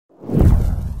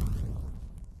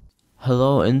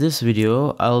Hello, in this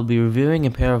video, I'll be reviewing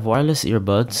a pair of wireless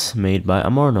earbuds made by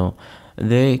Amorno.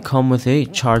 They come with a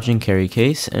charging carry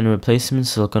case and replacement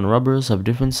silicone rubbers of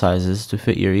different sizes to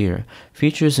fit your ear.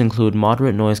 Features include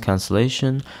moderate noise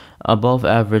cancellation, above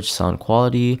average sound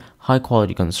quality, high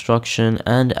quality construction,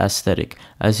 and aesthetic.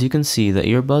 As you can see, the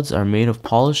earbuds are made of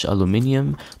polished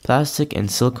aluminum, plastic,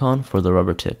 and silicone for the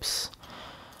rubber tips.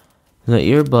 The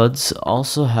earbuds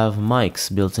also have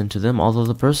mics built into them, although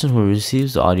the person who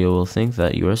receives the audio will think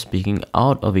that you are speaking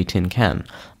out of a tin can.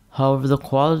 However, the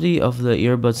quality of the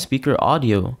earbud speaker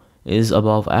audio is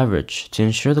above average. To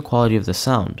ensure the quality of the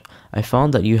sound, I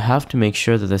found that you have to make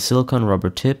sure that the silicone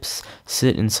rubber tips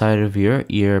sit inside of your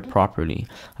ear properly.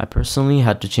 I personally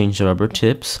had to change the rubber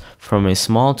tips from a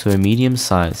small to a medium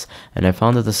size, and I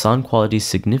found that the sound quality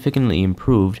significantly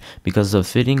improved because the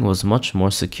fitting was much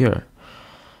more secure.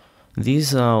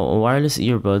 These wireless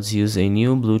earbuds use a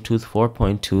new Bluetooth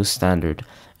 4.2 standard.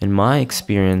 In my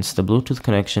experience, the Bluetooth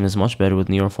connection is much better with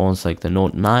newer phones like the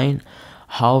Note 9.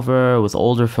 However, with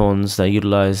older phones that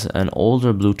utilize an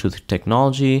older Bluetooth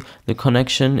technology, the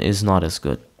connection is not as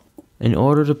good. In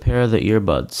order to pair the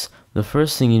earbuds, the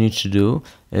first thing you need to do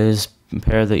is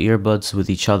pair the earbuds with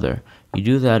each other. You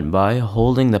do that by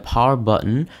holding the power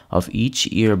button of each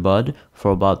earbud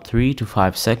for about 3 to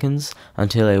 5 seconds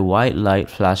until a white light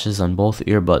flashes on both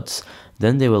earbuds.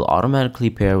 Then they will automatically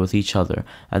pair with each other.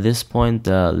 At this point,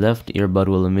 the left earbud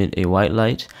will emit a white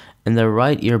light, and the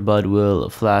right earbud will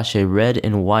flash a red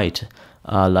and white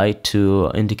light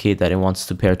to indicate that it wants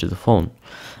to pair to the phone.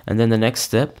 And then the next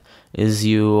step is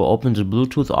you open the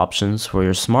Bluetooth options for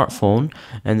your smartphone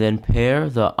and then pair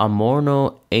the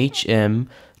Amorno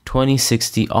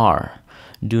HM2060R.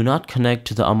 Do not connect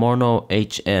to the Amorno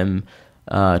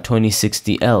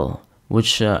HM2060L,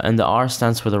 which and the R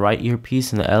stands for the right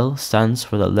earpiece and the L stands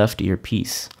for the left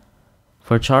earpiece.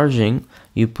 For charging,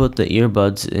 you put the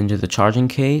earbuds into the charging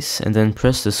case and then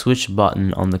press the switch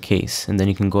button on the case, and then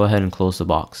you can go ahead and close the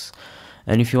box.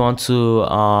 And if you want to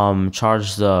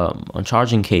charge the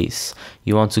charging case,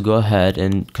 you want to go ahead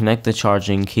and connect the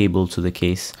charging cable to the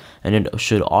case, and it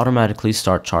should automatically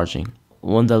start charging.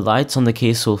 When the lights on the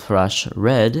case will flash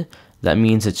red, that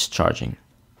means it's charging.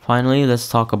 Finally, let's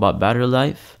talk about battery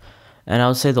life. And I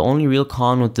would say the only real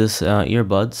con with this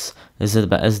earbuds is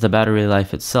the battery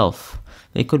life itself.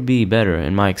 They could be better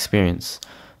in my experience.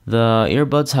 The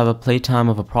earbuds have a playtime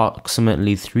of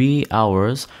approximately 3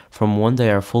 hours from when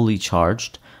they are fully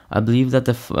charged. I believe that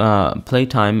the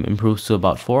playtime improves to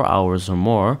about 4 hours or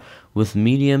more with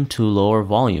medium to lower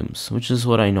volumes, which is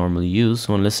what I normally use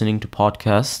when listening to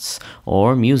podcasts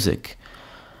or music.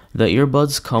 The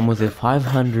earbuds come with a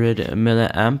 500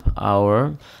 milliamp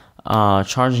hour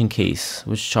charging case,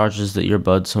 which charges the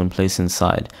earbuds when placed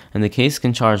inside, and the case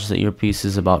can charge the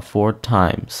earpieces about 4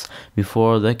 times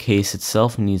before the case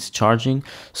itself needs charging.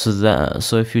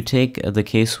 So if you take the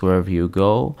case wherever you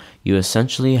go, you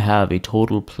essentially have a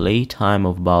total play time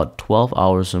of about 12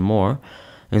 hours or more.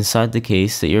 Inside the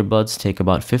case, the earbuds take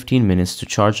about 15 minutes to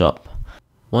charge up.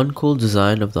 One cool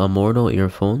design of the Amorno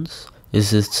earphones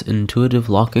is its intuitive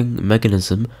locking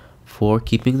mechanism for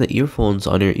keeping the earphones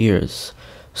on your ears.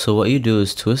 So what you do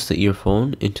is twist the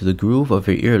earphone into the groove of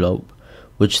your earlobe,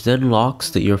 which then locks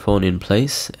the earphone in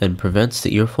place and prevents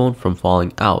the earphone from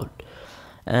falling out.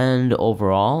 And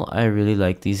overall, I really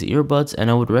like these earbuds, and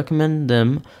I would recommend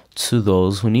them to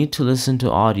those who need to listen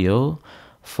to audio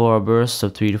for a burst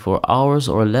of 3 to 4 hours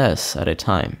or less at a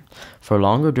time. For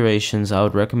longer durations, I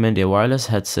would recommend a wireless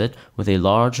headset with a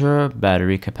larger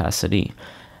battery capacity.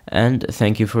 And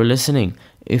thank you for listening.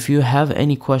 If you have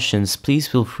any questions, please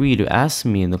feel free to ask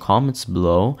me in the comments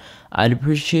below. I'd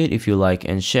appreciate if you like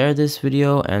and share this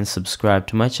video and subscribe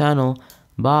to my channel.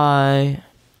 Bye!